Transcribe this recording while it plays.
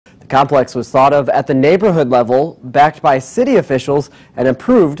complex was thought of at the neighborhood level, backed by city officials, and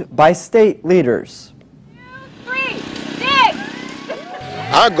approved by state leaders. 2, 3, dig!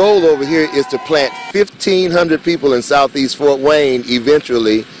 Our goal over here is to plant 1,500 people in Southeast Fort Wayne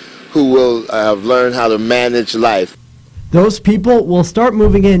eventually who will have learned how to manage life. Those people will start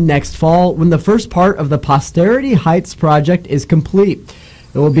moving in next fall when the first part of the Posterity Heights project is complete.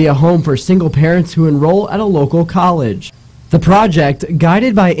 It will be a home for single parents who enroll at a local college. The project,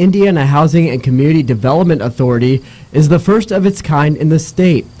 guided by Indiana Housing and Community Development Authority, is the first of its kind in the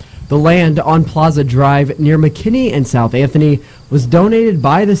state. The land on Plaza Drive near McKinney and South Anthony was donated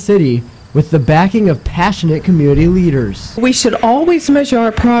by the city with the backing of passionate community leaders. We should always measure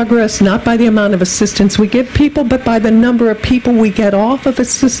our progress not by the amount of assistance we give people, but by the number of people we get off of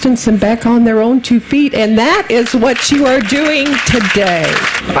assistance and back on their own 2 feet, and that is what you are doing today.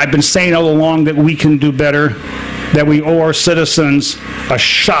 I've been saying all along that we can do better, that we owe our citizens a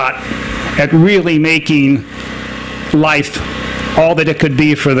shot at really making life all that it could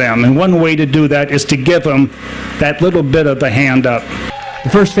be for them. And one way to do that is to give them that little bit of the hand up. The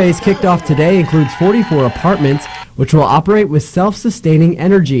first phase kicked off today includes 44 apartments, which will operate with self-sustaining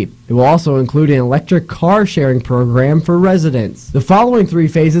energy. It will also include an electric car sharing program for residents. The following 3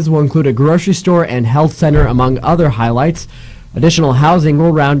 phases will include a grocery store and health center, among other highlights. Additional housing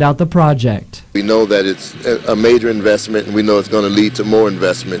will round out the project. We know that it's a major investment, and we know it's going to lead to more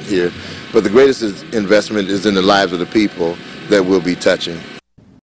investment here. But the greatest investment is in the lives of the people that we'll be touching.